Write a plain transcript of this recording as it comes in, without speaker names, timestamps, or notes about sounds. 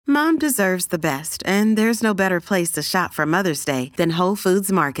Mom deserves the best, and there's no better place to shop for Mother's Day than Whole Foods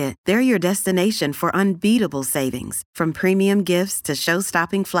Market. They're your destination for unbeatable savings, from premium gifts to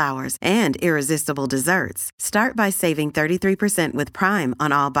show-stopping flowers and irresistible desserts. Start by saving 33% with Prime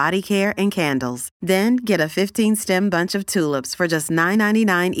on all body care and candles. Then get a 15-stem bunch of tulips for just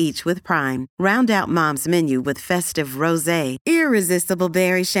 $9.99 each with Prime. Round out Mom's menu with festive rosé, irresistible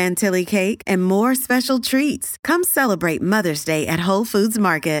berry chantilly cake, and more special treats. Come celebrate Mother's Day at Whole Foods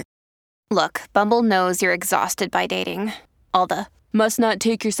Market. Look, Bumble knows you're exhausted by dating. All the, must not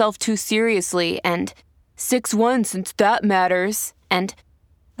take yourself too seriously, and 6'1" since that matters, and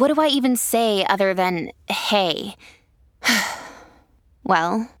what do I even say other than, hey?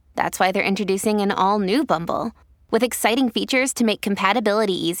 Well, that's why they're introducing an all-new Bumble, with exciting features to make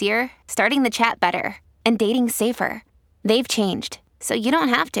compatibility easier, starting the chat better, and dating safer. They've changed, so you don't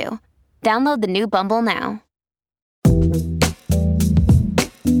have to. Download the new Bumble now.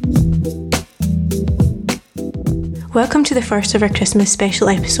 Welcome to the first of our Christmas special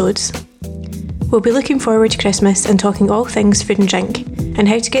episodes. We'll be looking forward to Christmas and talking all things food and drink, and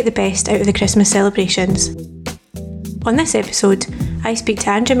how to get the best out of the Christmas celebrations. On this episode, I speak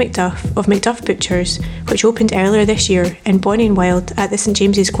to Andrew McDuff of McDuff Butchers, which opened earlier this year in Bonnie and Wild at the St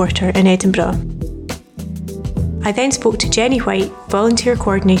James's Quarter in Edinburgh. I then spoke to Jenny White, volunteer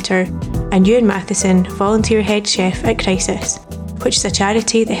coordinator, and Ewan Matheson, volunteer head chef at Crisis, which is a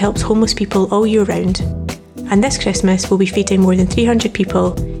charity that helps homeless people all year round. And this Christmas we'll be feeding more than 300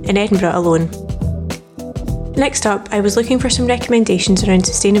 people in Edinburgh alone. Next up, I was looking for some recommendations around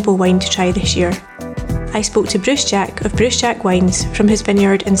sustainable wine to try this year. I spoke to Bruce Jack of Bruce Jack Wines from his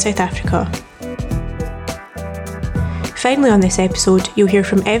vineyard in South Africa. Finally on this episode, you'll hear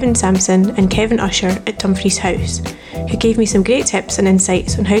from Evan Sampson and Kevin Usher at Dumfries House, who gave me some great tips and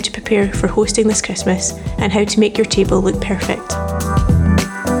insights on how to prepare for hosting this Christmas and how to make your table look perfect.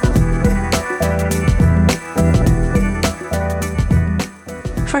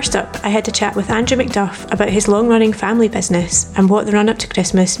 First up, I had a chat with Andrew McDuff about his long-running family business and what the run-up to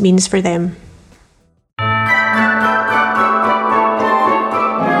Christmas means for them.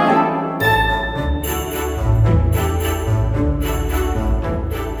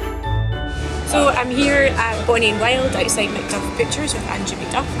 So I'm here at Bonnie and Wild outside McDuff Butchers with Andrew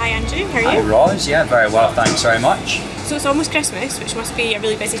McDuff. Hi Andrew, how are you? Hi Roz, yeah, very well, thanks very much. So it's almost Christmas, which must be a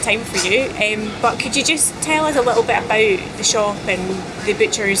really busy time for you, but could you just tell us a little bit about the shop and the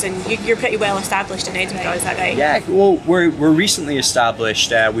butchers, and you're pretty well established in Edinburgh, is that right? Yeah, well, we're recently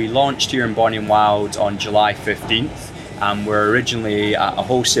established. We launched here in Bonnie and Wild on July 15th. We're originally a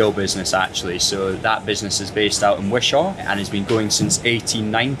wholesale business actually, so that business is based out in Wishaw and has been going since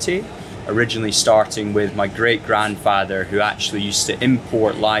 1890. Originally starting with my great-grandfather, who actually used to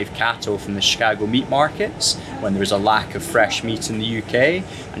import live cattle from the Chicago meat markets when there was a lack of fresh meat in the UK,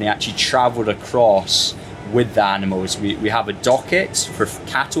 and he actually travelled across with the animals. We have a docket for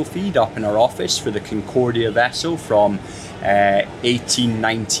cattle feed up in our office for the Concordia vessel from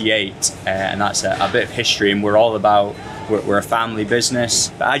 1898, and that's a bit of history, and we're all about we're a family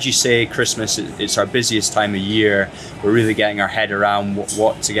business. But as you say, Christmas, it's our busiest time of year. We're really getting our head around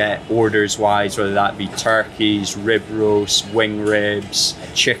what to get orders wise, whether that be turkeys, rib roasts, wing ribs,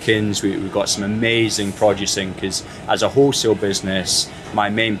 chickens. We've got some amazing produce in, because as a wholesale business, my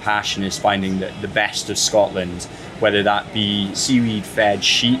main passion is finding the best of Scotland, whether that be seaweed fed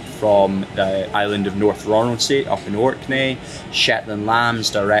sheep from the island of North Ronaldsay up in Orkney, Shetland lambs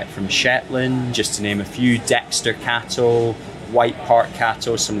direct from Shetland, just to name a few, Dexter cattle, White Park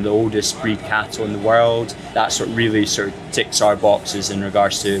cattle, some of the oldest breed cattle in the world. That's what really sort of ticks our boxes in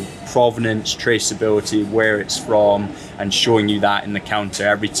regards to provenance, traceability, where it's from, and showing you that in the counter.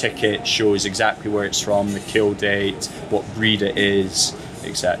 Every ticket shows exactly where it's from, the kill date, what breed it is,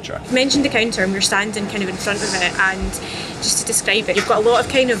 etc. You mentioned the counter, and we're standing kind of in front of it, and just to describe it, you've got a lot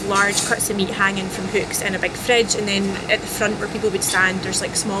of kind of large cuts of meat hanging from hooks in a big fridge, and then at the front where people would stand, there's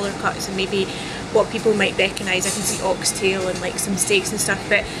like smaller cuts and maybe what people might recognise. I can see oxtail and like some steaks and stuff,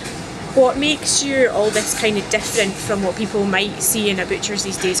 but what makes you all this kind of different from what people might see in a butcher's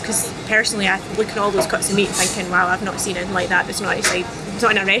these days? Because personally, I look at all those cuts of meat and thinking, wow, I've not seen anything like that. It's not outside, it's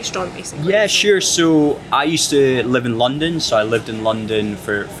not in a restaurant basically. Yeah, sure. So I used to live in London. So I lived in London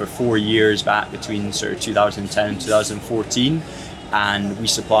for 4 years back between sort of 2010 and 2014. And we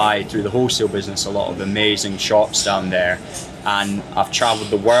supply through the wholesale business a lot of amazing shops down there. And I've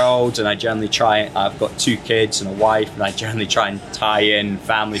travelled the world, and I've got 2 kids and a wife, and I generally try and tie in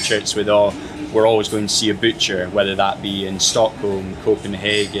family trips with we're always going to see a butcher, whether that be in Stockholm,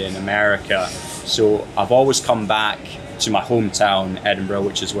 Copenhagen, America. So I've always come back to my hometown, Edinburgh,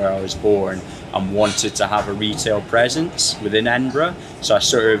 which is where I was born, and wanted to have a retail presence within Edinburgh. So I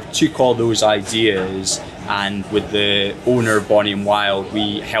sort of took all those ideas, and with the owner of Bonnie and Wild,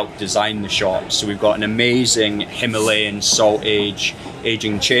 we helped design the shop. So we've got an amazing Himalayan salt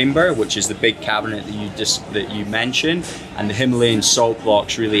aging chamber, which is the big cabinet that you mentioned, and the Himalayan salt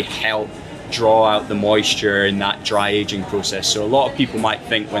blocks really help draw out the moisture in that dry aging process. So a lot of people might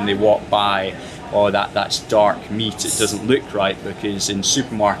think when they walk by, oh, that's dark meat, it doesn't look right, because in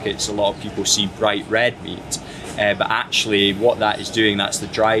supermarkets a lot of people see bright red meat. But actually what that is doing, that's the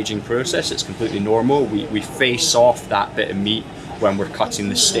dry aging process. It's completely normal. We face off that bit of meat when we're cutting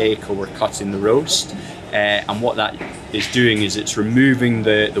the steak or we're cutting the roast. And what that is doing is it's removing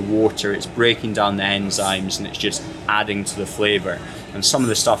the water, it's breaking down the enzymes, and it's just adding to the flavour. And some of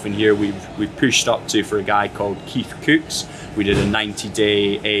the stuff in here we've pushed up to for a guy called Keith Cooks. We did a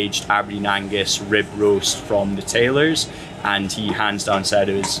 90-day aged Aberdeen Angus rib roast from the Taylors, and he hands down said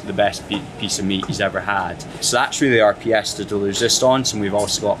it was the best piece of meat he's ever had. So that's really our pièce de résistance. And we've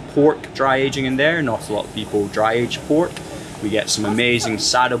also got pork dry aging in there. Not a lot of people dry age pork. We get some amazing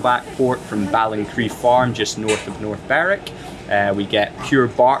saddleback pork from Ballincree Farm just north of North Berwick. We get pure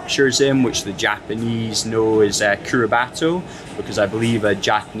Berkshires in, which the Japanese know as Kurabato, because I believe a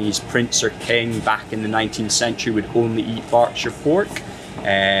Japanese prince or king back in the 19th century would only eat Berkshire pork.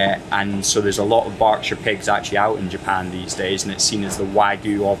 And so there's a lot of Berkshire pigs actually out in Japan these days, and it's seen as the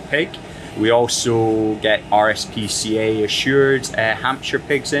Wagyu of pig. We also get RSPCA assured Hampshire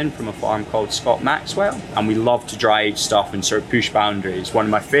pigs in from a farm called Scott Maxwell, and we love to dry age stuff and sort of push boundaries. One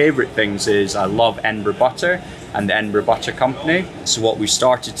of my favourite things is I love Edinburgh Butter and the Edinburgh Butter Company. So what we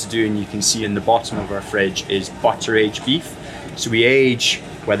started to do, and you can see in the bottom of our fridge, is butter aged beef. So we age,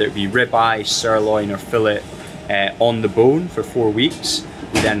 whether it be ribeye, sirloin or fillet, on the bone for 4 weeks.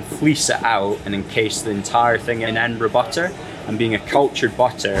 We then fleece it out and encase the entire thing in Edinburgh butter. And being a cultured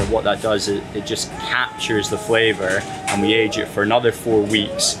butter, what that does is it just captures the flavour, and we age it for another 4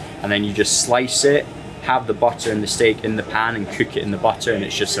 weeks, and then you just slice it, have the butter and the steak in the pan and cook it in the butter, and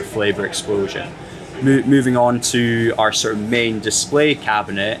it's just a flavour explosion. Moving on to our sort of main display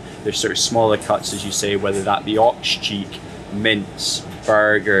cabinet, there's sort of smaller cuts, as you say, whether that be ox cheek, mince,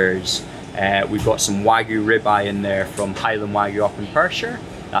 burgers. We've got some Wagyu ribeye in there from Highland Wagyu up in Perthshire.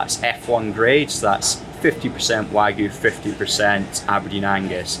 That's F1 grade, so that's 50% Wagyu, 50% Aberdeen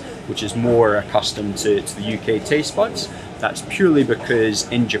Angus, which is more accustomed to the UK taste buds. That's purely because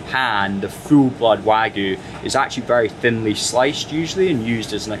in Japan, the full blood Wagyu is actually very thinly sliced usually and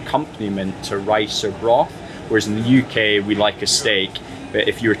used as an accompaniment to rice or broth, whereas in the UK, we like a steak. But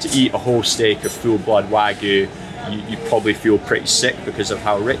if you were to eat a whole steak of full blood Wagyu, you'd probably feel pretty sick because of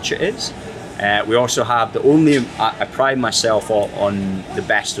how rich it is. We also have I pride myself on the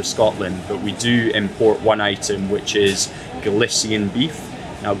best of Scotland, but we do import one item, which is Galician beef.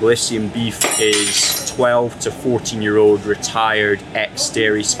 Now, Galician beef is 12 to 14-year-old retired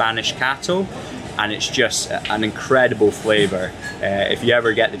ex-dairy Spanish cattle, and it's just an incredible flavour. If you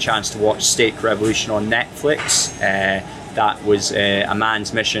ever get the chance to watch Steak Revolution on Netflix, that was a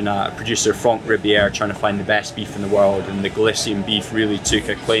man's mission, producer Franck Ribière trying to find the best beef in the world, and the Galician beef really took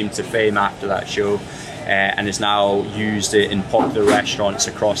a claim to fame after that show, and is now used in popular restaurants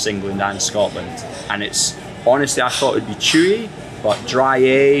across England and Scotland. And it's, honestly, I thought it would be chewy, but dry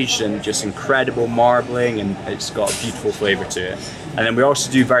aged and just incredible marbling, and it's got a beautiful flavour to it. And then we also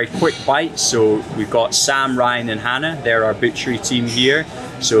do very quick bites, so we've got Sam, Ryan and Hannah, they're our butchery team here.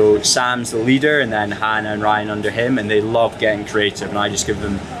 So Sam's the leader, and then Hannah and Ryan under him, and they love getting creative, and I just give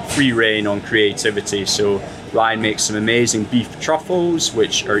them free rein on creativity. So Ryan makes some amazing beef truffles,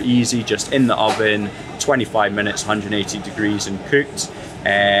 which are easy, just in the oven, 25 minutes, 180 degrees and cooked.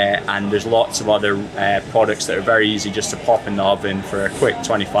 And there's lots of other products that are very easy just to pop in the oven for a quick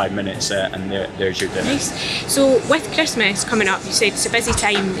 25 minutes and there's your dinner. Nice. So with Christmas coming up, you said it's a busy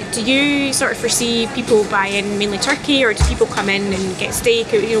time. Do you sort of foresee people buying mainly turkey, or do people come in and get steak?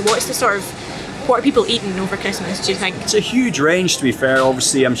 What are people eating over Christmas, do you think? It's a huge range, to be fair.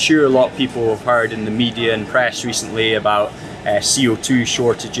 Obviously, I'm sure a lot of people have heard in the media and press recently about CO2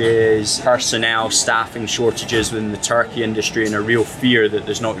 shortages, personnel staffing shortages within the turkey industry, and a real fear that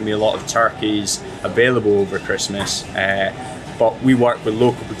there's not going to be a lot of turkeys available over Christmas. But we work with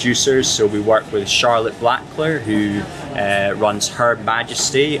local producers, so we work with Charlotte Blackler, who runs Herb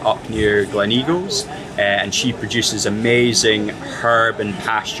Majesty up near Gleneagles, and she produces amazing herb and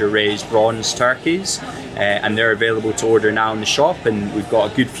pasture raised bronze turkeys, and they're available to order now in the shop, and we've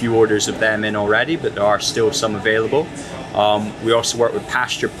got a good few orders of them in already, but there are still some available. We also work with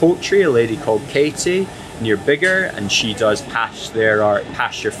Pasture Poultry, a lady called Katie near Biggar, and she does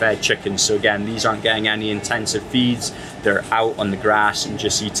pasture-fed chickens. So again, these aren't getting any intensive feeds. They're out on the grass and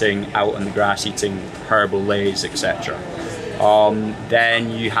just eating herbal lays, etc.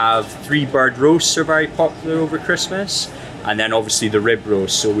 Then you have 3 bird roasts are very popular over Christmas. And then obviously the rib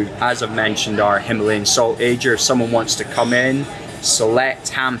roast. So as I've mentioned, our Himalayan salt ager. If someone wants to come in, select,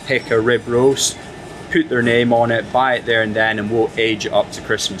 hand pick a rib roast, put their name on it, buy it there and then, and we'll age it up to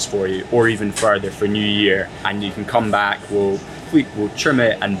Christmas for you, or even further for New Year. And you can come back, we'll trim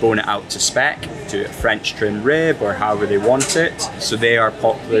it and bone it out to spec, to a French trim rib or however they want it. So they are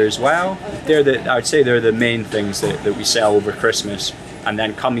popular as well. I would say they're the main things that we sell over Christmas. And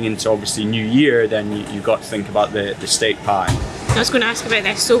then coming into obviously New Year, then you've got to think about the steak pie. I was going to ask about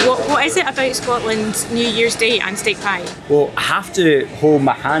this. So what is it about Scotland's New Year's Day and steak pie? Well, I have to hold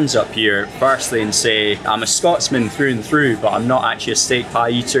my hands up here firstly and say I'm a Scotsman through and through, but I'm not actually a steak pie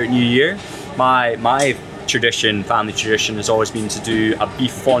eater at New Year. My family tradition has always been to do a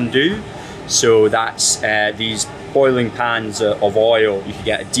beef fondue. So that's these boiling pans of oil. You can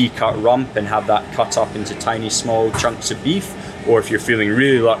get a decut rump and have that cut up into tiny small chunks of beef. Or if you're feeling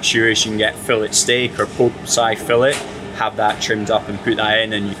really luxurious, you can get fillet steak or Pope-si fillet, have that trimmed up and put that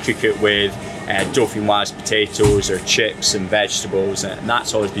in, and you cook it with dauphinoise potatoes or chips and vegetables, and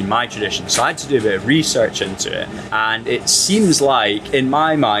that's always been my tradition. So I had to do a bit of research into it, and it seems like, in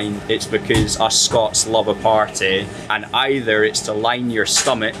my mind, it's because us Scots love a party, and either it's to line your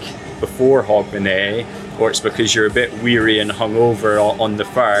stomach before Hogmanay, or it's because you're a bit weary and hungover on the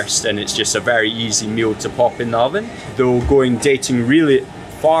first, and it's just a very easy meal to pop in the oven. Though dating really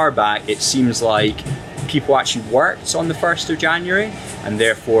far back, it seems like people actually worked on the 1st of January, and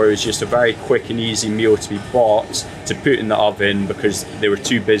therefore it was just a very quick and easy meal to be bought to put in the oven because they were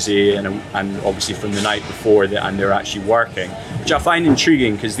too busy and obviously from the night before and they're actually working, which I find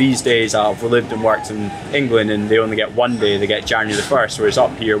intriguing because these days I've lived and worked in England and they only get one day, they get January the 1st, whereas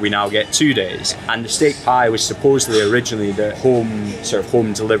up here we now get 2 days. And the steak pie was supposedly originally the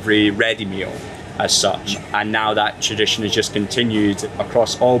home delivery ready meal as such, and now that tradition has just continued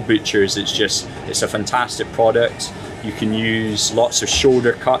across all butchers. It's a fantastic product. You can use lots of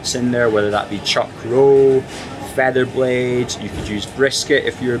shoulder cuts in there, whether that be chuck roe, feather blade. You could use brisket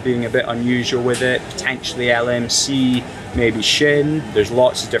if you're being a bit unusual with it, potentially LMC, maybe shin. There's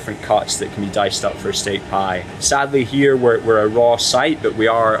lots of different cuts that can be diced up for a steak pie. Sadly here we're a raw site, but we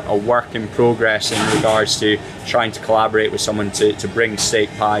are a work in progress in regards to trying to collaborate with someone to bring steak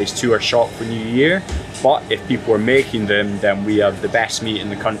pies to our shop for New Year. But if people are making them, then we have the best meat in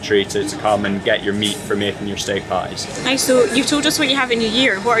the country to come and get your meat for making your steak pies. Nice, so you've told us what you have in New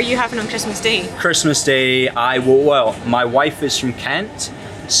Year. What are you having on Christmas Day? Christmas Day, my wife is from Kent,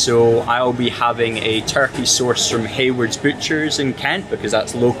 so I'll be having a turkey sourced from Hayward's Butchers in Kent because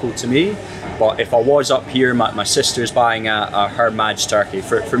that's local to me. But if I was up here, my sister's buying a Her Madge turkey.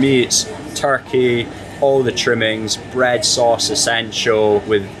 For me, it's turkey, all the trimmings, bread sauce essential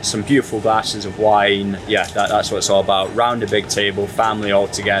with some beautiful glasses of wine. Yeah, that's what it's all about. Round a big table, family all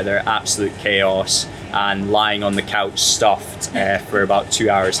together, absolute chaos, and lying on the couch stuffed for about 2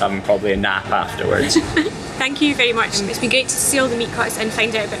 hours, having probably a nap afterwards. Thank you very much. It's been great to see all the meat cuts and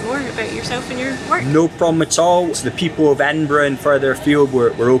find out a bit more about yourself and your work. No problem at all. So the people of Edinburgh and further afield,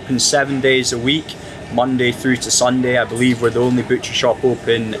 we're open 7 days a week. Monday through to Sunday. I believe we're the only butcher shop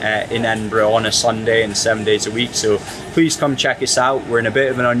open in Edinburgh on a Sunday and 7 days a week, so please come check us out. We're in a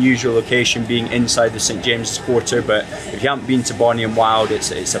bit of an unusual location being inside the St James's Quarter, but if you haven't been to Bonnie and Wild,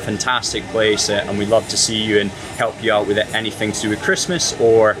 it's a fantastic place and we'd love to see you and help you out with anything to do with Christmas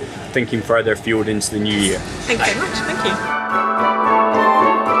or thinking further afield into the new year. Thank you very much. Thank you.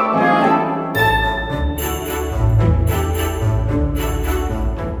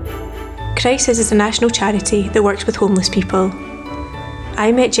 Crisis is a national charity that works with homeless people.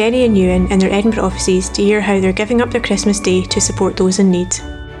 I met Jenny and Ewan in their Edinburgh offices to hear how they're giving up their Christmas Day to support those in need.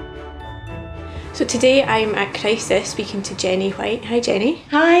 So today I'm at Crisis speaking to Jenny White. Hi Jenny.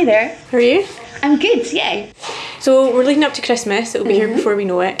 Hi there. How are you? I'm good, yeah. So we're leading up to Christmas, it'll be here before we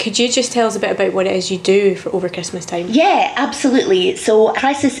know it. Could you just tell us a bit about what it is you do for over Christmas time? Yeah, absolutely. So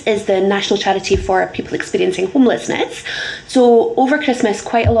Crisis is the national charity for people experiencing homelessness. So over Christmas,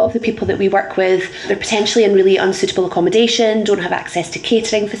 quite a lot of the people that we work with, they're potentially in really unsuitable accommodation, don't have access to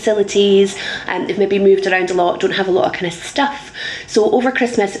catering facilities, and they've maybe moved around a lot, don't have a lot of kind of stuff. So over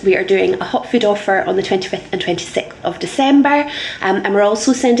Christmas, we are doing a hot food offer on the 25th and 26th of December, and we're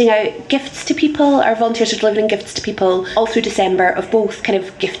also sending out gifts to people. Our volunteers are delivering gifts gifts to people all through December of both kind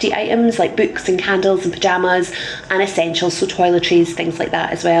of gifty items like books and candles and pyjamas and essentials, so toiletries, things like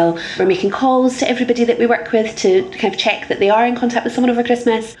that as well. We're making calls to everybody that we work with to kind of check that they are in contact with someone over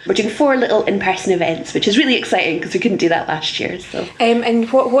Christmas. We're doing 4 little in-person events, which is really exciting because we couldn't do that last year. So. And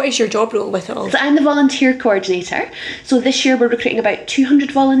what is your job role with it all? So I'm the volunteer coordinator. So this year we're recruiting about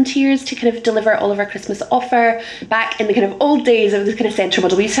 200 volunteers to kind of deliver all of our Christmas offer. Back in the kind of old days of the kind of central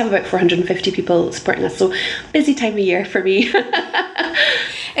model, we used to have about 450 people supporting us. So busy time of year for me.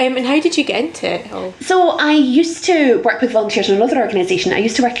 And how did you get into it all? So I used to work with volunteers in another organisation. I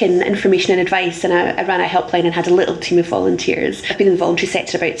used to work in information and advice, and I ran a helpline and had a little team of volunteers. I've been in the voluntary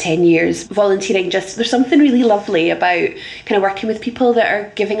sector about 10 years. Volunteering, there's something really lovely about kind of working with people that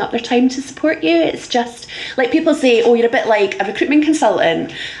are giving up their time to support you. It's just, like people say, oh, you're a bit like a recruitment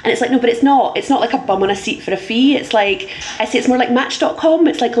consultant. And it's like, no, but it's not. It's not like a bum on a seat for a fee. It's like, I say it's more like Match.com.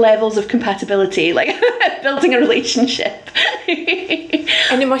 It's like levels of compatibility, like building a relationship.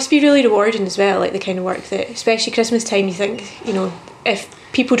 And it must be really rewarding as well, like the kind of work that, especially Christmas time, you think, you know, if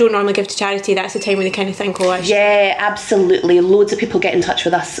people don't normally give to charity, that's the time when they kind of think, oh, actually. Yeah, absolutely. Loads of people get in touch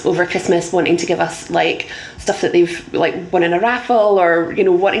with us over Christmas wanting to give us like stuff that they've like won in a raffle, or, you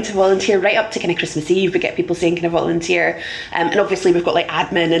know, wanting to volunteer right up to kind of Christmas Eve. We get people saying can I volunteer, and obviously we've got like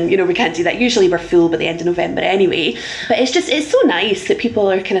admin, and you know we can't do that. Usually we're full by the end of November anyway, but it's so nice that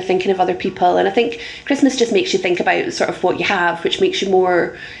people are kind of thinking of other people. And I think Christmas just makes you think about sort of what you have, which makes you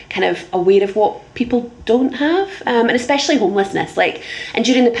more kind of aware of what people don't have, and especially homelessness. Like, and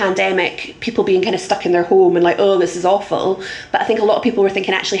during the pandemic, people being kind of stuck in their home and like, oh, this is awful. But I think a lot of people were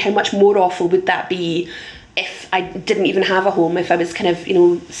thinking, actually, how much more awful would that be if I didn't even have a home, if I was kind of, you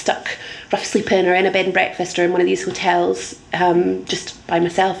know, stuck rough sleeping or in a bed and breakfast or in one of these hotels just by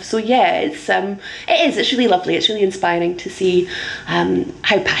myself. So yeah, it's really lovely. It's really inspiring to see how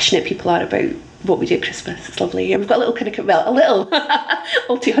passionate people are about what we do at Christmas. It's lovely. And we've got all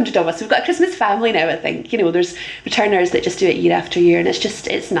 200 of us. We've got a Christmas family now, I think. You know, there's returners that just do it year after year, and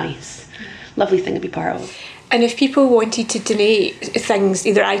it's nice. Lovely thing to be part of. And if people wanted to donate things,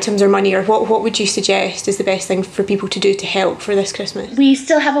 either items or money, or what would you suggest is the best thing for people to do to help for this Christmas? We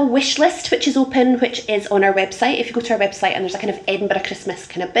still have a wish list which is open, which is on our website. If you go to our website, and there's a kind of Edinburgh Christmas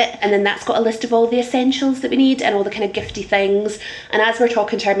kind of bit, and then that's got a list of all the essentials that we need and all the kind of gifty things. And as we're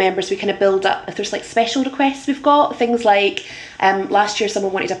talking to our members, we kind of build up, if there's like special requests we've got, things like last year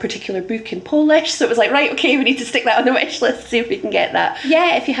someone wanted a particular book in Polish, so it was like, right, okay, we need to stick that on the wish list, see if we can get that.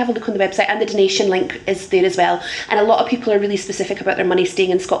 Yeah, if you have a look on the website, and the donation link is there as well. And a lot of people are really specific about their money staying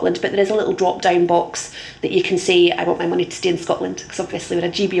in Scotland, but there is a little drop down box that you can say, I want my money to stay in Scotland, because obviously we're a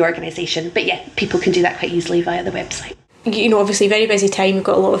GB organisation. But yeah, people can do that quite easily via the website. You know, obviously very busy time. You've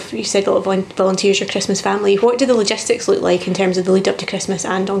got a lot of volunteers, your Christmas family. What do the logistics look like in terms of the lead up to Christmas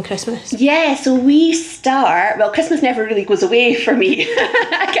and on Christmas? Yeah, so we start, well, Christmas never really goes away for me.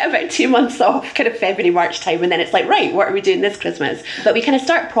 I get about 2 months off, kind of February, March time, and then it's like, right, what are we doing this Christmas? But we kind of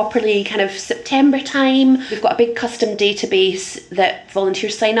start properly kind of September time. We've got a big custom database that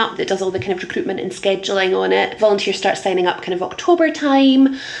volunteers sign up that does all the kind of recruitment and scheduling on it. Volunteers start signing up kind of October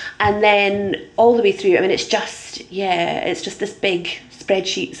time, and then all the way through, I mean, it's just this big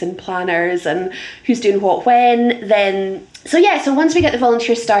spreadsheets and planners and who's doing what when. Then so once we get the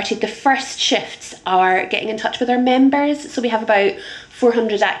volunteers started, the first shifts are getting in touch with our members. So we have about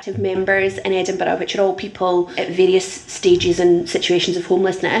 400 active members in Edinburgh, which are all people at various stages and situations of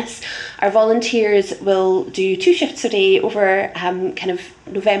homelessness. Our volunteers will do 2 shifts a day over kind of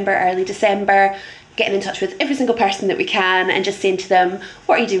November, early December, getting in touch with every single person that we can and just saying to them,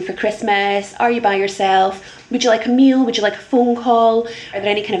 what are you doing for Christmas? Are you by yourself? Would you like a meal? Would you like a phone call? Are there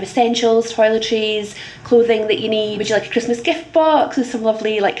any kind of essentials, toiletries, clothing that you need? Would you like a Christmas gift box with some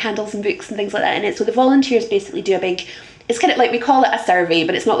lovely like candles and books and things like that in it? So the volunteers basically do a big, it's kind of like, we call it a survey,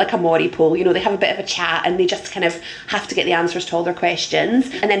 but it's not like a Maury poll. You know, they have a bit of a chat and they just kind of have to get the answers to all their questions.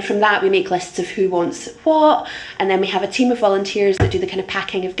 And then from that, we make lists of who wants what. And then we have a team of volunteers that do the kind of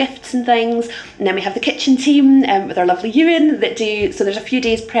packing of gifts and things. And then we have the kitchen team with our lovely Ewan that do, so there's a few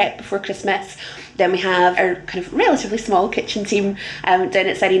days prep before Christmas. Then we have our kind of relatively small kitchen team down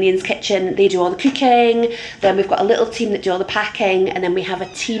at Cyrenian's Kitchen. They do all the cooking. Then we've got a little team that do all the packing. And then we have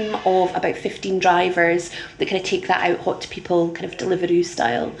a team of about 15 drivers that kind of take that out hot to people, kind of Deliveroo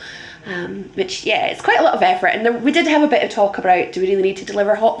style. Which, yeah, it's quite a lot of effort. And we did have a bit of talk about, do we really need to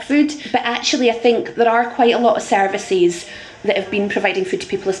deliver hot food? But actually, I think there are quite a lot of services that have been providing food to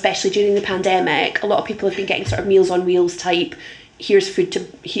people, especially during the pandemic. A lot of people have been getting sort of Meals on Wheels type, here's food to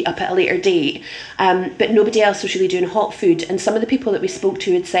heat up at a later date. But nobody else was really doing hot food. And some of the people that we spoke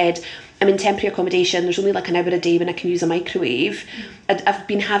to had said, I'm in temporary accommodation, there's only like an hour a day when I can use a microwave. I've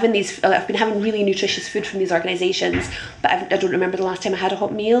been having really nutritious food from these organisations, but I don't remember the last time I had a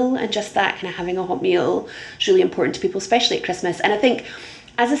hot meal, and just that kind of having a hot meal is really important to people, especially at Christmas. And I think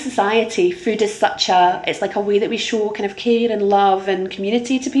as a society, food is it's like a way that we show kind of care and love and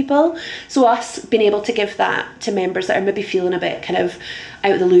community to people. So us being able to give that to members that are maybe feeling a bit kind of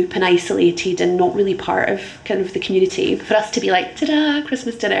out of the loop and isolated and not really part of kind of the community, for us to be like, ta-da,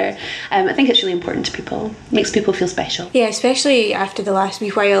 Christmas dinner, I think it's really important to people. It makes people feel special. Yeah, especially after the last wee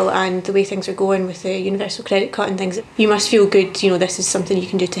while and the way things are going with the universal credit cut and things. You must feel good, this is something you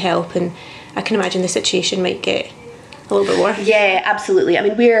can do to help, and I can imagine the situation might get a little bit worse. Yeah, absolutely. I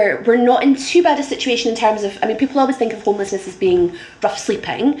mean, we're not in too bad a situation in terms of, people always think of homelessness as being rough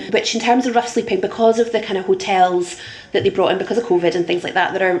sleeping, which in terms of rough sleeping, because of the kind of hotels that they brought in because of COVID and things like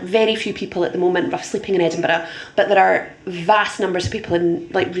that, there are very few people at the moment rough sleeping in Edinburgh, but there are vast numbers of people in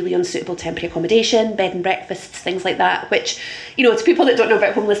like really unsuitable temporary accommodation, bed and breakfasts, things like that, which, to people that don't know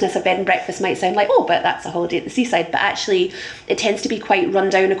about homelessness, a bed and breakfast might sound like, oh, but that's a holiday at the seaside, but actually it tends to be quite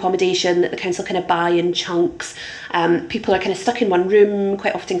run-down accommodation that the council kind of buy in chunks. People are kind of stuck in one room,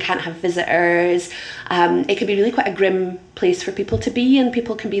 quite often can't have visitors. It can be really quite a grim place for people to be, and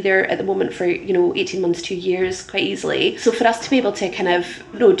people can be there at the moment for 18 months, 2 years quite easily. So for us to be able to kind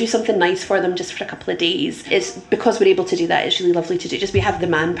of do something nice for them just for a couple of days, is because we're able to do that. It's really lovely to do. Just we have the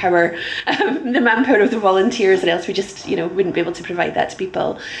manpower of the volunteers, and else we just wouldn't be able to provide that to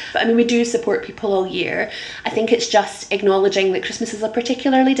people. But we do support people all year. I think it's just acknowledging that Christmas is a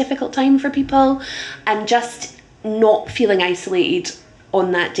particularly difficult time for people, and just not feeling isolated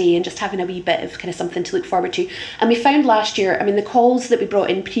on that day, and just having a wee bit of kind of something to look forward to. And we found last year, the calls that we brought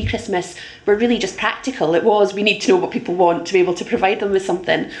in pre-Christmas were really just practical. It was, we need to know what people want to be able to provide them with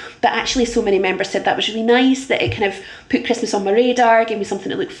something. But actually so many members said that was really nice, that it kind of put Christmas on my radar, gave me something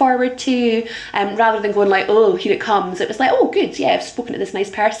to look forward to, rather than going like, oh, here it comes. It was like, oh, good, yeah, I've spoken to this nice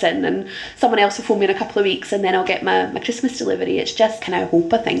person, and someone else will phone me in a couple of weeks, and then I'll get my Christmas delivery. It's just kind of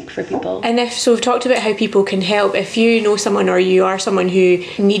hope, I think, for people. And we've talked about how people can help. If you know someone, or you are someone who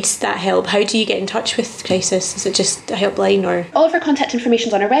needs that help, how do you get in touch with Crisis? Is it just a helpline, or? All of our contact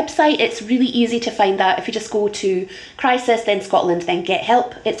information's on our website. It's really easy to find that. If you just go to Crisis, then Scotland, then Get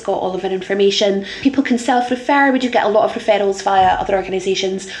Help, it's got all of our information. People can self-refer. We do get a lot of referrals via other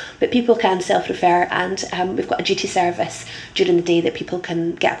organisations, but people can self-refer, and we've got a duty service during the day that people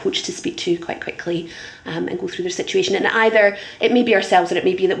can get approached to speak to quite quickly, and go through their situation. And either it may be ourselves, or it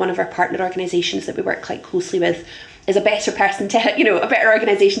may be that one of our partner organisations that we work quite closely with is a better person to, a better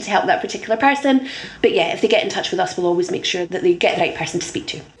organisation to help that particular person. But yeah, if they get in touch with us, we'll always make sure that they get the right person to speak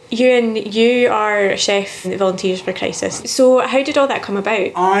to. Ewan, you are a chef that volunteers for Crisis. So how did all that come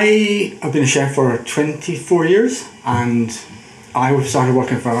about? I have been a chef for 24 years, and I started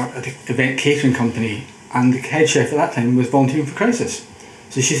working for an event catering company, and the head chef at that time was volunteering for Crisis.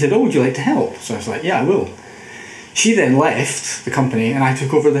 So she said, oh, would you like to help? So I was like, yeah, I will. She then left the company, and I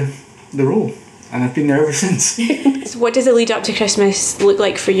took over the role. And I've been there ever since. So what does the lead up to Christmas look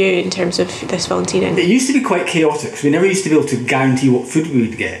like for you in terms of this volunteering? It used to be quite chaotic, so we never used to be able to guarantee what food we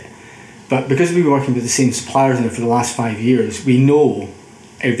would get. But because we've been working with the same suppliers now for the last 5 years, we know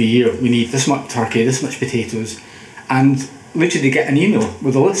every year we need this much turkey, this much potatoes, and literally they get an email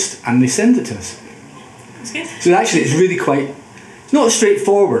with a list and they send it to us. That's good. So actually it's really quite, it's not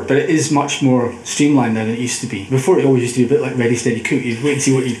straightforward, but it is much more streamlined than it used to be. Before it always used to be a bit like Ready Steady Cook. You'd wait and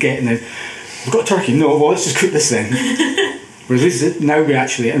see what you'd get, and then we've got turkey. No, well, let's just cook this then. Whereas now we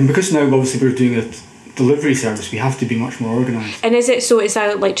actually, and because now obviously we're doing a delivery service, we have to be much more organised. And is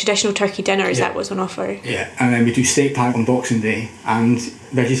that like traditional turkey dinner? Is that what's on offer? Yeah, and then we do steak pie on Boxing Day and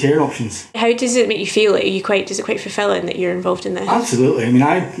vegetarian options. How does it make you feel? Is it quite fulfilling that you're involved in this? Absolutely. I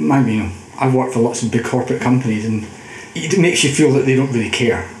mean, I've worked for lots of big corporate companies, and it makes you feel that they don't really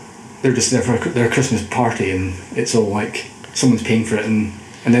care. They're just there for their Christmas party, and it's all like someone's paying for it, and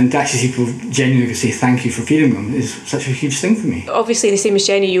then to actually see people genuinely say thank you for feeding them is such a huge thing for me. Obviously, the same as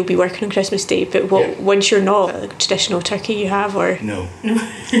Jenny, you'll be working on Christmas Day, but once you're not, like traditional turkey you have, or? No.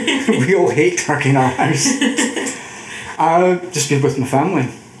 We all hate turkey in our house. I'll just be with my family.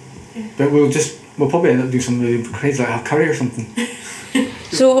 But we'll probably end up doing something really crazy, like have curry or something.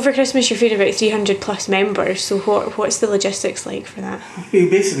 So over Christmas you're feeding about 300 plus members, so what's the logistics like for that? We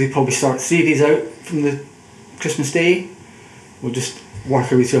basically probably start 3 days out from the Christmas Day. We'll just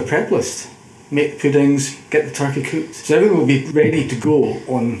work our way through a prep list, make the puddings, get the turkey cooked. So everything will be ready to go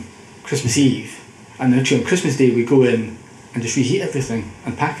on Christmas Eve, and then on Christmas Day we go in and just reheat everything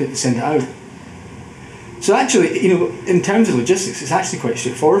and pack it and send it out. So actually, in terms of logistics, it's actually quite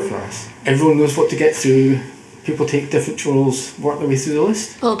straightforward for us. Everyone knows what to get through. People take different roles, work their way through the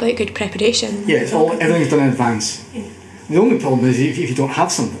list. All about good preparation. Yeah, everything's done in advance. Yeah. The only problem is if you don't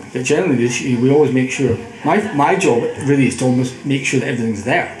have something. But generally, we always make sure. My job really is to almost make sure that everything's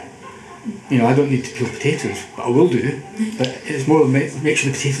there. I don't need to peel potatoes, but I will do. But it's more make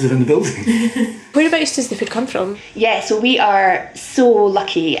sure the potatoes are in the building. Whereabouts does the food come from? Yeah, so we are so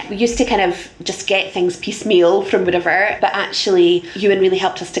lucky. We used to kind of just get things piecemeal from whatever, but actually Ewan really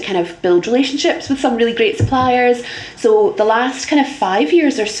helped us to kind of build relationships with some really great suppliers. So the last kind of 5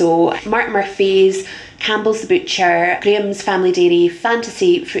 years or so, Mark Murphy's, Campbell's the Butcher, Graham's Family Dairy,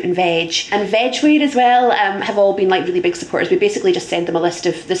 Fantasy Fruit and Veg, and Vegware as well, have all been like really big supporters. We basically just send them a list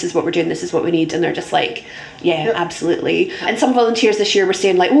of this is what we're doing, this is what we need, and they're just like, yeah, absolutely. And some volunteers this year were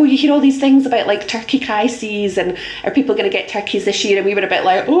saying like, oh, you hear all these things about like turkey crises, and are people going to get turkeys this year? And we were a bit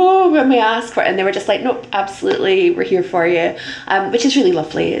like, oh, when we ask for it, and they were just like, nope, absolutely, we're here for you, which is really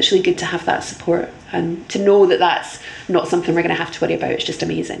lovely. It's really good to have that support and to know that that's not something we're going to have to worry about. It's just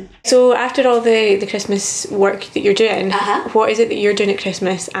amazing. So after all the Christmas work that you're doing, what is it that you're doing at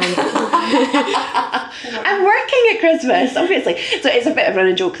Christmas? And I'm working at Christmas, obviously. So it's a bit of a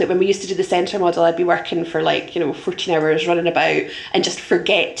running joke that when we used to do the centre model, I'd be working for 14 hours running about and just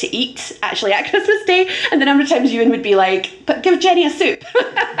forget to eat actually at Christmas Day. And the number of times Ewan would be like, but give Jenny a soup.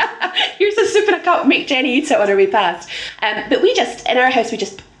 Here's a soup in a cup, make Jenny eat it on her way past. But in our house, we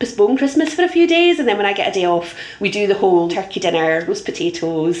just postpone Christmas for a few days, and then when I get a day off, we do the whole turkey dinner, roast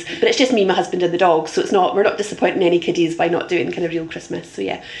potatoes, but it's just me, my husband and the dog, so we're not disappointing any kiddies by not doing kind of real Christmas. So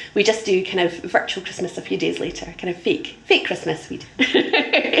yeah, we just do kind of virtual Christmas a few days later, kind of fake Christmas we do.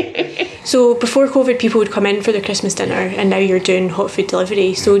 So before COVID, people would come in for their Christmas dinner, and now you're doing hot food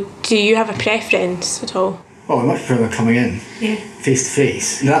delivery, so do you have a preference at all? Well, I much prefer them coming in face to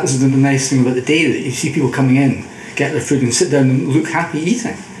face. And that was the nice thing about the day, that you see people coming in, get their food and sit down and look happy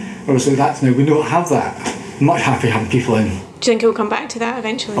eating. Whereas that's now, we don't have that. I'm much happy having people in. Do you think it will come back to that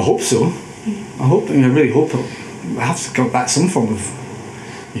eventually? I hope so. I really hope it will have to come back some form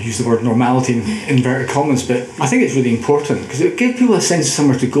of, you use the word normality in inverted commas, but I think it's really important because it gave people a sense of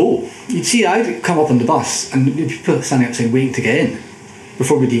somewhere to go. You'd see I'd come up on the bus and people standing outside waiting to get in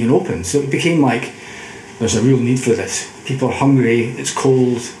before we'd even open. So it became like there's a real need for this. People are hungry, it's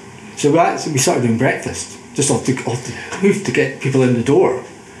cold. So we started doing breakfast just off the hoof to get people in the door.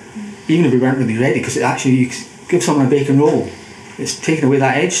 Even if we weren't really ready, because it actually, you give someone a bacon roll, it's taken away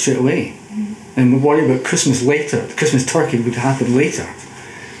that edge straight away. And we worry about Christmas later. The Christmas turkey would happen later.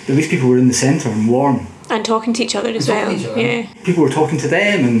 But at least people were in the centre and warm. And talking to each other as well. Yeah. People were talking to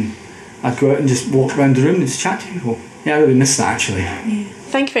them, and I'd go out and just walk around the room and just chat to people. Yeah, I really miss that actually. Yeah.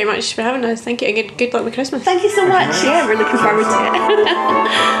 Thank you very much for having us. Thank you, and good luck with Christmas. Thank you so much. Yeah, we're looking forward to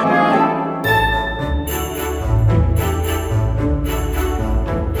it.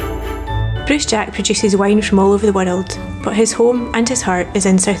 Bruce Jack produces wine from all over the world, but his home and his heart is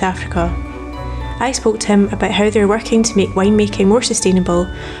in South Africa. I spoke to him about how they're working to make winemaking more sustainable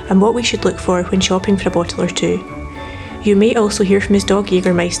and what we should look for when shopping for a bottle or two. You may also hear from his dog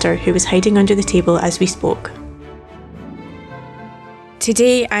Jägermeister, who was hiding under the table as we spoke.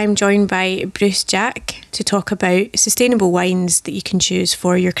 Today I'm joined by Bruce Jack to talk about sustainable wines that you can choose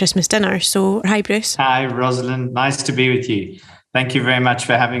for your Christmas dinner. So, hi Bruce. Hi Rosalind, nice to be with you. Thank you very much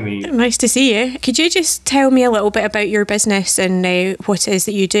for having me. Nice to see you. Could you just tell me a little bit about your business and what it is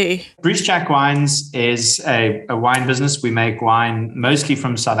that you do? Bruce Jack Wines is a wine business. We make wine mostly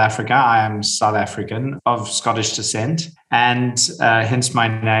from South Africa. I am South African of Scottish descent, and hence my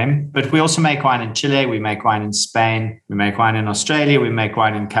name. But we also make wine in Chile. We make wine in Spain. We make wine in Australia. We make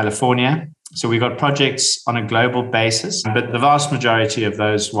wine in California. So we've got projects on a global basis, but the vast majority of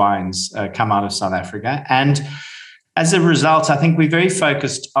those wines come out of South Africa. And as a result, I think we're very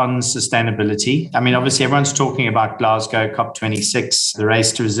focused on sustainability. I mean, obviously, everyone's talking about Glasgow, COP26, the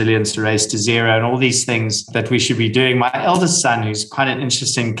race to resilience, the race to zero, and all these things that we should be doing. My eldest son, who's quite an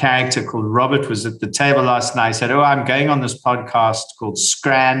interesting character called Robert, was at the table last night. He said, I'm going on this podcast called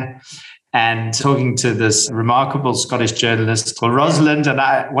Scran and talking to this remarkable Scottish journalist called Rosalind. And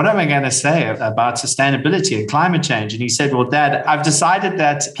what am I going to say about sustainability and climate change? And he said, well, Dad, I've decided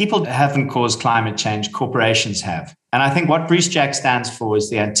that people haven't caused climate change, corporations have. And I think what Bruce Jack stands for is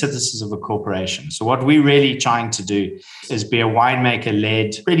the antithesis of a corporation. So what we're really trying to do is be a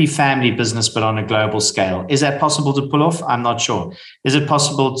winemaker-led, really family business, but on a global scale. Is that possible to pull off? I'm not sure. Is it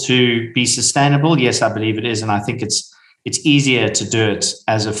possible to be sustainable? Yes, I believe it is. And I think it's easier to do it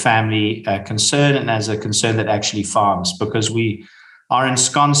as a family concern and as a concern that actually farms, because we are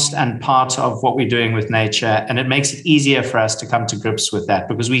ensconced and part of what we're doing with nature. And it makes it easier for us to come to grips with that,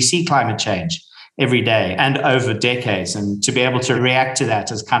 because we see climate change. every day and over decades. And to be able to react to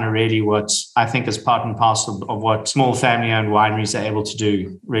that is kind of really what I think is part and parcel of what small family-owned wineries are able to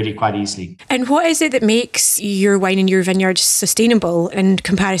do really quite easily. And what is it that makes your wine and your vineyard sustainable in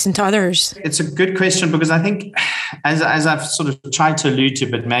comparison to others? It's a good question, because I think, as I've sort of tried to allude to,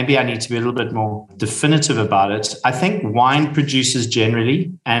 but maybe I need to be a little bit more definitive about it, I think wine producers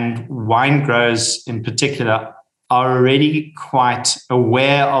generally and wine growers in particular are already quite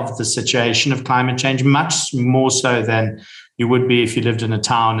aware of the situation of climate change, much more so than you would be if you lived in a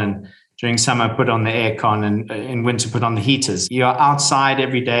town and during summer put on the aircon and in winter put on the heaters. You're outside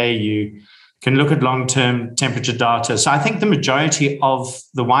every day, you can look at long-term temperature data. So I think the majority of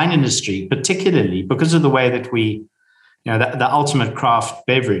the wine industry, particularly because of the way that we, the ultimate craft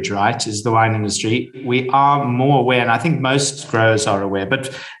beverage, right, is the wine industry, we are more aware, and I think most growers are aware.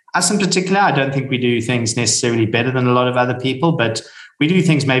 But us in particular, I don't think we do things necessarily better than a lot of other people, but we do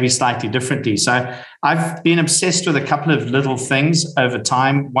things maybe slightly differently. So I've been obsessed with a couple of little things over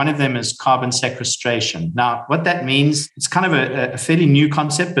time. One of them is carbon sequestration. Now, what that means, it's kind of a fairly new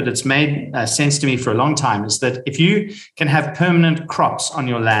concept, but it's made sense to me for a long time, is that if you can have permanent crops on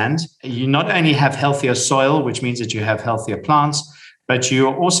your land, you not only have healthier soil, which means that you have healthier plants, but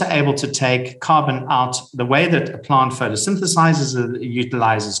you're also able to take carbon out. The way that a plant photosynthesizes, it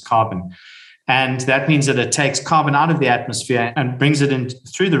utilizes carbon. And that means that it takes carbon out of the atmosphere and brings it in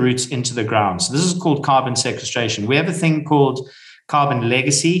through the roots into the ground. So this is called carbon sequestration. We have a thing called carbon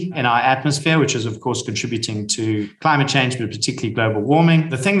legacy in our atmosphere, which is, of course, contributing to climate change, but particularly global warming.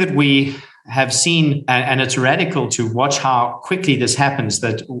 The thing that we have seen, and it's radical to watch how quickly this happens,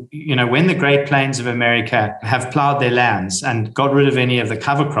 that, when the Great Plains of America have plowed their lands and got rid of any of the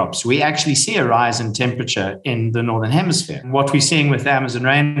cover crops, we actually see a rise in temperature in the Northern Hemisphere. What we're seeing with the Amazon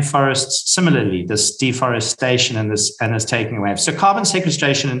rainforests, similarly, this deforestation and this taking away. So carbon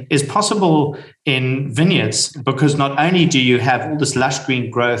sequestration is possible in vineyards because not only do you have all this lush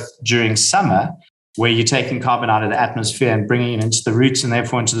green growth during summer, where you're taking carbon out of the atmosphere and bringing it into the roots and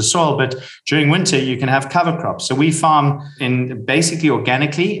therefore into the soil. But during winter, you can have cover crops. So we farm in basically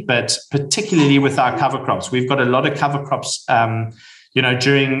organically, but particularly with our cover crops. We've got a lot of cover crops,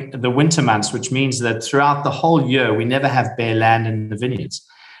 during the winter months, which means that throughout the whole year, we never have bare land in the vineyards.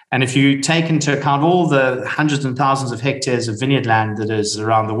 And if you take into account all the hundreds and thousands of hectares of vineyard land that is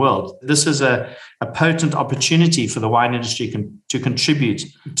around the world, this is a potent opportunity for the wine industry to contribute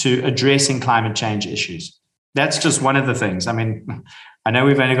to addressing climate change issues. That's just one of the things. I mean, I know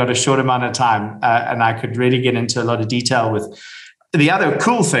we've only got a short amount of time, and I could really get into a lot of detail with the other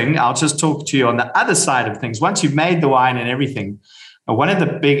cool thing. I'll just talk to you on the other side of things. Once you've made the wine and everything, one of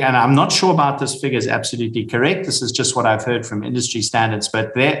the big, and I'm not sure about this figure is absolutely correct, this is just what I've heard from industry standards,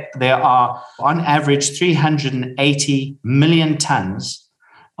 but there are on average 380 million tons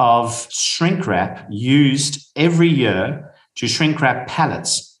of shrink wrap used every year to shrink wrap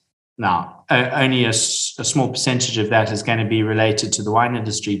pallets. Now, only a small percentage of that is going to be related to the wine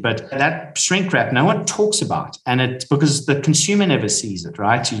industry, but that shrink wrap no one talks about, and it's because the consumer never sees it,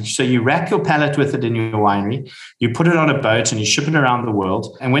 right? So you wrap your pallet with it in your winery, you put it on a boat and you ship it around the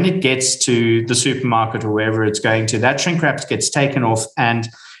world, and when it gets to the supermarket or wherever it's going to, that shrink wrap gets taken off and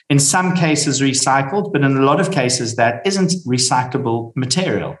in some cases recycled, but in a lot of cases that isn't recyclable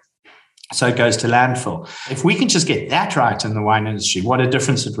material. So it goes to landfill. If we can just get that right in the wine industry, what a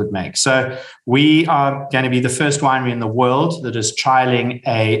difference it would make. So we are going to be the first winery in the world that is trialing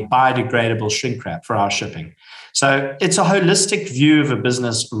a biodegradable shrink wrap for our shipping. So it's a holistic view of a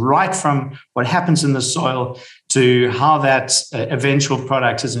business, right from what happens in the soil to how that eventual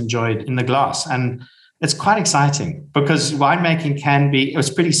product is enjoyed in the glass. And it's quite exciting because winemaking it's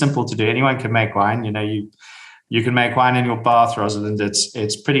pretty simple to do. Anyone can make wine. You can make wine in your bath, Rosalind.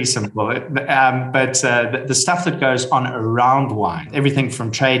 It's pretty simple. But the stuff that goes on around wine, everything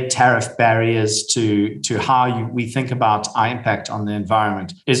from trade tariff barriers to how we think about our impact on the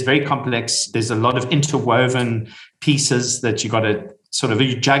environment, is very complex. There's a lot of interwoven pieces that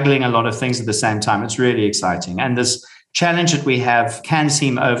you're juggling a lot of things at the same time. It's really exciting. And this challenge that we have can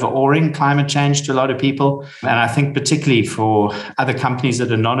seem overawing, climate change, to a lot of people. And I think particularly for other companies that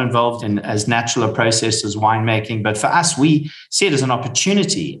are not involved in as natural a process as winemaking. But for us, we see it as an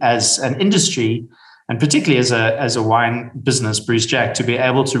opportunity as an industry, and particularly as a wine business, Bruce Jack, to be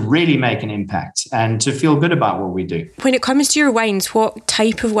able to really make an impact and to feel good about what we do. When it comes to your wines, what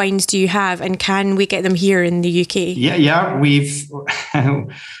type of wines do you have, and can we get them here in the UK? Yeah,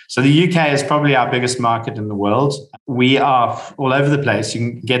 so the UK is probably our biggest market in the world. We are all over the place. You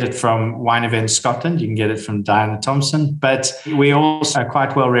can get it from Wine Events Scotland, you can get it from Diana Thompson, but we also are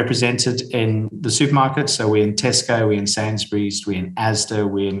quite well represented in the supermarkets. So we're in Tesco, we're in Sainsbury's, we're in Asda,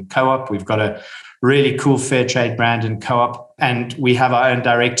 we're in Co-op. We've got a really cool fair trade brand and co-op. And we have our own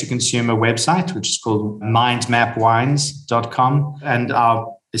direct-to-consumer website, which is called mindmapwines.com. And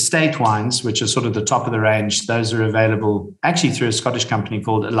our estate wines, which are sort of the top of the range, those are available actually through a Scottish company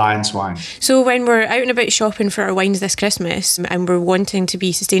called Alliance Wine. So when we're out and about shopping for our wines this Christmas and we're wanting to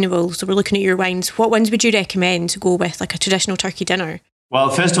be sustainable, so we're looking at your wines, what ones would you recommend to go with like a traditional turkey dinner? Well,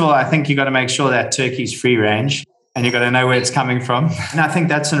 first of all, I think you've got to make sure that turkey's free range. And you've got to know where it's coming from. And I think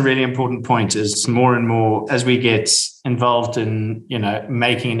that's a really important point, is more and more as we get involved in,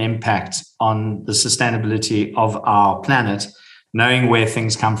 making an impact on the sustainability of our planet, knowing where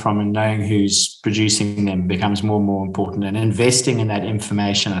things come from and knowing who's producing them becomes more and more important. And investing in that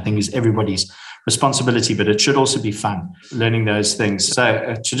information, I think, is everybody's responsibility, but it should also be fun, learning those things. So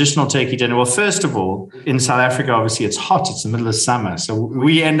a traditional turkey dinner, well, first of all, in South Africa, obviously it's hot, it's the middle of summer. So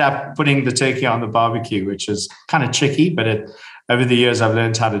we end up putting the turkey on the barbecue, which is kind of tricky, but over the years I've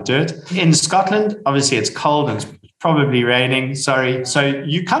learned how to do it. In Scotland, obviously it's cold and it's probably raining, So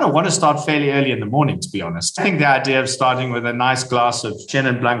you kind of want to start fairly early in the morning, to be honest. I think the idea of starting with a nice glass of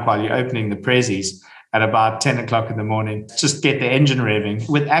Chenin Blanc while you're opening the prezzies at about 10 o'clock in the morning, just get the engine revving.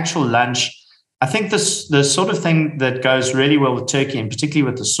 With actual lunch, I think the sort of thing that goes really well with turkey, and particularly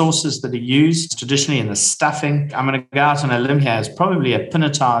with the sauces that are used traditionally in the stuffing, I'm going to go out on a limb here, is probably a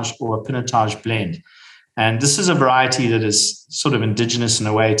pinotage or a pinotage blend. And this is a variety that is sort of indigenous in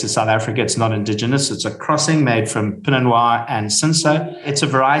a way to South Africa. It's not indigenous. It's a crossing made from Pinot Noir and Cinsault. It's a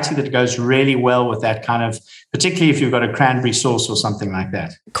variety that goes really well with that kind of, particularly if you've got a cranberry sauce or something like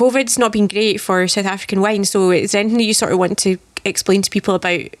that. COVID's not been great for South African wine. So is there anything that you sort of want to explain to people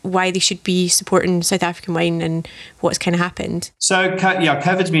about why they should be supporting South African wine and what's kind of happened? So,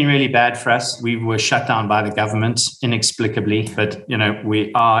 COVID's been really bad for us. We were shut down by the government inexplicably, but,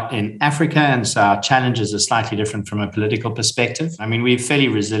 we are in Africa, and so our challenges are slightly different from a political perspective. I mean, we're fairly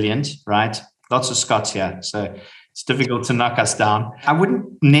resilient, right? Lots of Scots here, so it's difficult to knock us down. I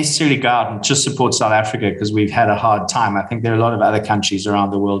wouldn't necessarily go out and just support South Africa because we've had a hard time. I think there are a lot of other countries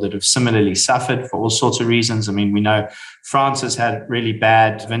around the world that have similarly suffered for all sorts of reasons. I mean, we know France has had really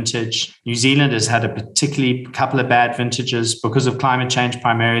bad vintage. New Zealand has had a particularly couple of bad vintages because of climate change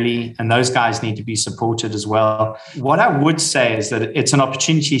primarily, and those guys need to be supported as well. What I would say is that it's an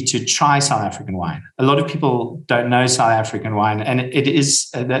opportunity to try South African wine. A lot of people don't know South African wine, and it is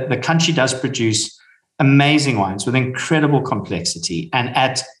the country does produce amazing wines with incredible complexity and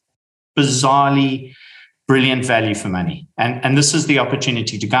at bizarrely brilliant value for money. And this is the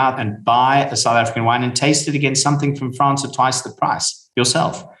opportunity to go out and buy a South African wine and taste it against something from France at twice the price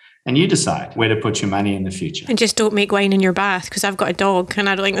yourself. And you decide where to put your money in the future. And just don't make wine in your bath, because I've got a dog and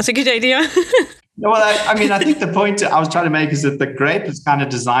I don't think that's a good idea. Well, I think the point I was trying to make is that the grape is kind of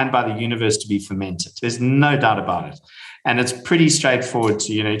designed by the universe to be fermented. There's no doubt about it. And it's pretty straightforward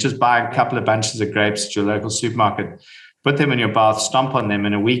to, you just buy a couple of bunches of grapes at your local supermarket, put them in your bath, stomp on them,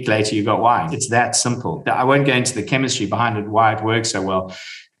 and a week later you've got wine. It's that simple. I won't go into the chemistry behind it, why it works so well.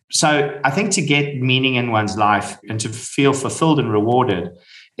 So I think to get meaning in one's life and to feel fulfilled and rewarded,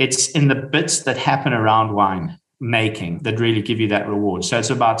 it's in the bits that happen around wine making that really give you that reward. So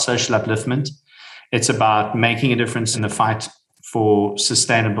it's about social upliftment. It's about making a difference in the fight for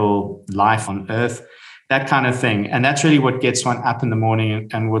sustainable life on Earth, that kind of thing. And that's really what gets one up in the morning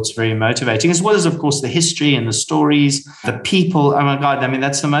and what's very motivating, as well as, of course, the history and the stories, the people. Oh my God, I mean,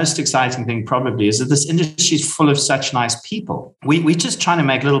 that's the most exciting thing probably, is that this industry is full of such nice people. We're just trying to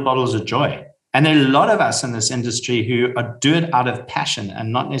make little bottles of joy. And there are a lot of us in this industry who do it out of passion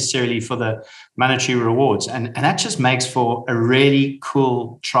and not necessarily for the monetary rewards. And that just makes for a really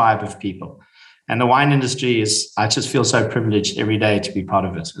cool tribe of people. And the wine industry I just feel so privileged every day to be part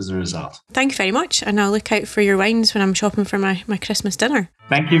of it as a result. Thank you very much. And I'll look out for your wines when I'm shopping for my Christmas dinner.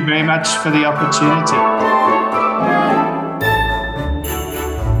 Thank you very much for the opportunity.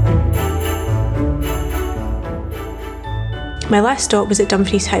 My last stop was at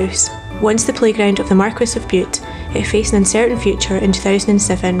Dumfries House. Once the playground of the Marquess of Bute, it faced an uncertain future in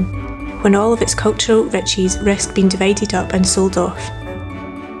 2007, when all of its cultural riches risked being divided up and sold off.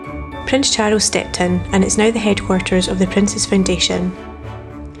 Prince Charles stepped in, and it's now the headquarters of the Prince's Foundation.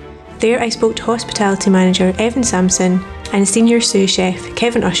 There I spoke to hospitality manager Evan Sampson and senior sous chef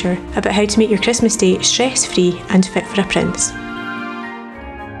Kevin Usher about how to make your Christmas day stress-free and fit for a prince.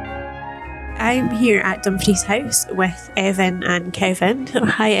 I'm here at Dumfries House with Evan and Kevin.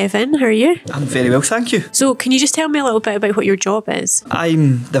 Hi Evan, how are you? I'm very well, thank you. So can you just tell me a little bit about what your job is?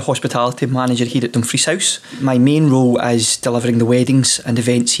 I'm the hospitality manager here at Dumfries House. My main role is delivering the weddings and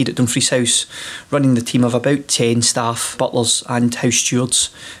events here at Dumfries House, running the team of about 10 staff, butlers and house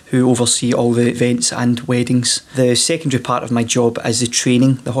stewards who oversee all the events and weddings. The secondary part of my job is the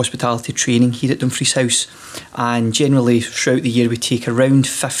training, the hospitality training here at Dumfries House, and generally throughout the year we take around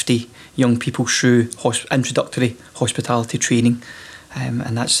 50 young people through introductory hospitality training,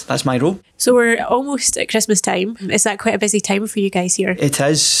 and that's my role. So we're almost at Christmas time. Is that quite a busy time for you guys here? It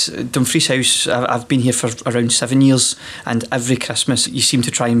is. Dumfries House, I've been here for around 7 years, and every Christmas you seem to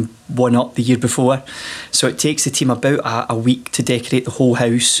try and one up the year before. So it takes the team about a week to decorate the whole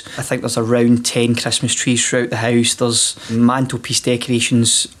house. I think there's around 10 Christmas trees throughout the house. There's mantelpiece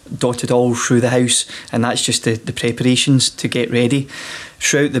decorations dotted all through the house, and that's just the preparations to get ready.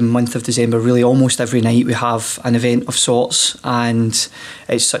 Throughout the month of December, really almost every night we have an event of sorts, and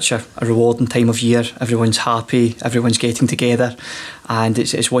it's such a rewarding time of year. Everyone's happy, everyone's getting together, and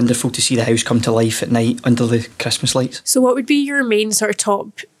it's wonderful to see the house come to life at night under the Christmas lights. So what would be your main sort of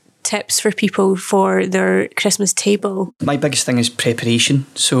top tips for people for their Christmas table? My biggest thing is preparation,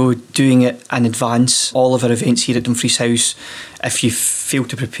 so doing it in advance. All of our events here at Dumfries House, if you fail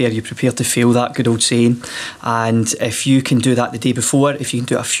to prepare, you prepare to fail, that good old saying. And if you can do that the day before, if you can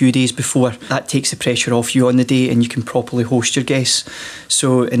do it a few days before, that takes the pressure off you on the day and you can properly host your guests.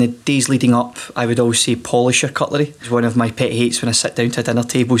 So in the days leading up, I would always say polish your cutlery. It's one of my pet hates when I sit down to a dinner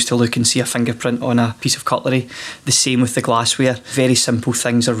table is to look and see a fingerprint on a piece of cutlery. The same with the glassware. Very simple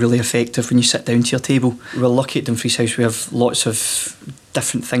things are really effective when you sit down to your table. We're lucky at Dumfries House, we have lots of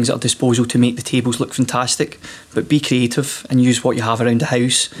different things at our disposal to make the tables look fantastic, but be creative and use what you have around the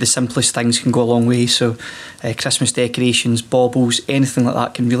house. The simplest things can go a long way, so Christmas decorations, baubles, anything like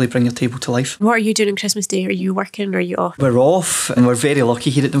that can really bring your table to life. What are you doing on Christmas Day? Are you working or are you off? We're off, and we're very lucky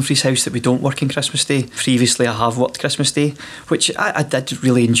here at Dumfries House that we don't work on Christmas Day. Previously I have worked Christmas Day, which I did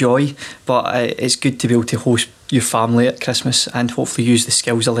really enjoy, but it's good to be able to host your family at Christmas and hopefully use the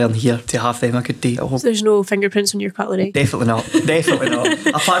skills I learn here to have them a good day at home. So there's no fingerprints on your cutlery? Definitely not. Definitely not.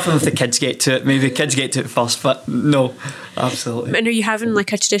 Apart from if the kids get to it, maybe the kids get to it first, but no, absolutely. And are you having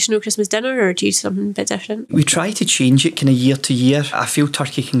like a traditional Christmas dinner or do you do something a bit different? We try to change it kind of year to year. I feel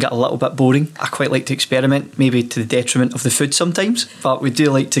turkey can get a little bit boring. I quite like to experiment, maybe to the detriment of the food sometimes, but we do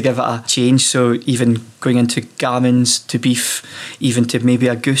like to give it a change. So even going into gammons, to beef, even to maybe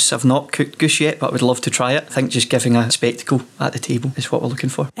a goose. I've not cooked goose yet, but I would love to try it. I think just giving a spectacle at the table is what we're looking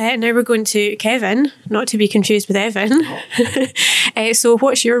for. Now we're going to Kevin, not to be confused with Evan. So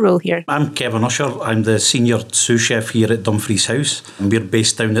what's your role here? I'm Kevin Usher. I'm the senior sous chef here at Dumfries House. And we're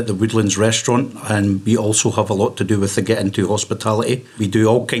based down at the Woodlands restaurant, and we also have a lot to do with the Get Into hospitality. We do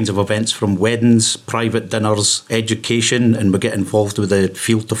all kinds of events from weddings, private dinners, education, and we get involved with the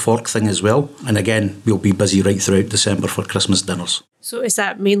Field to Fork thing as well. And again, we'll be busy right throughout December for Christmas dinners. So is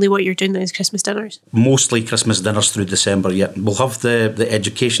that mainly what you're doing, those Christmas dinners? Mostly Christmas dinners through December, yeah. We'll have the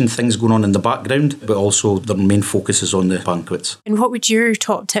education things going on in the background, but also the main focus is on the banquets. And what would your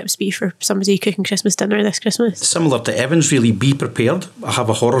top tips be for somebody cooking Christmas dinner this Christmas? Similar to Evan's, really, be prepared. I have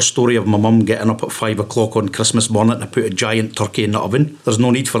a horror story of my mum getting up at 5 o'clock on Christmas morning and I put a giant turkey in the oven. There's no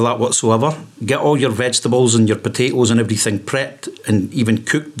need for that whatsoever. Get all your vegetables and your potatoes and everything prepped and even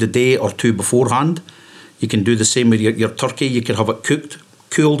cooked the day or two beforehand. You can do the same with your turkey. You can have it cooked,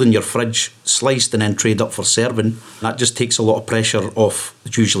 cooled in your fridge, sliced and then trayed up for serving. That just takes a lot of pressure off.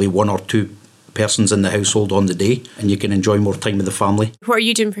 It's usually 1 or 2 persons in the household on the day, and you can enjoy more time with the family. What are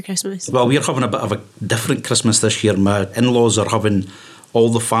you doing for Christmas? Well, we're having a bit of a different Christmas this year. My in-laws are having all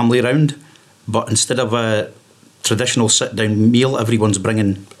the family round, but instead of a traditional sit-down meal, everyone's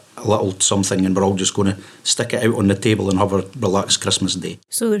bringing a little something and we're all just going to stick it out on the table and have a relaxed Christmas day.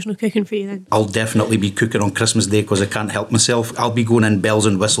 So there's no cooking for you then? I'll definitely be cooking on Christmas Day because I can't help myself. I'll be going in bells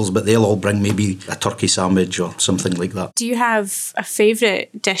and whistles, but they'll all bring maybe a turkey sandwich or something like that. Do you have a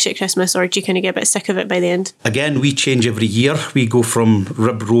favourite dish at Christmas or do you kind of get a bit sick of it by the end? Again, we change every year. We go from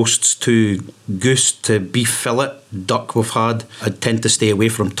rib roasts to goose to beef fillet, duck we've had. I tend to stay away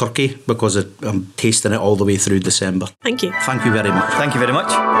from turkey because I'm tasting it all the way through December. Thank you. Thank you very much. Thank you very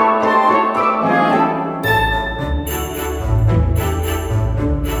much.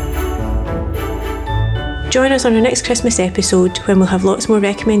 Join us on our next Christmas episode when we'll have lots more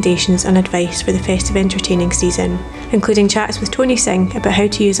recommendations and advice for the festive entertaining season, including chats with Tony Singh about how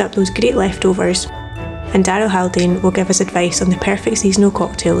to use up those great leftovers, and Daryl Haldane will give us advice on the perfect seasonal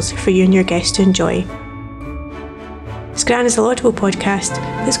cocktails for you and your guests to enjoy. Scran is a Laudable podcast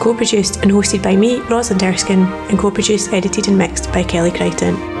that's co-produced and hosted by me, Rosalind Erskine, and co-produced, edited and mixed by Kelly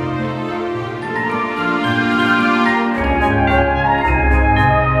Crichton.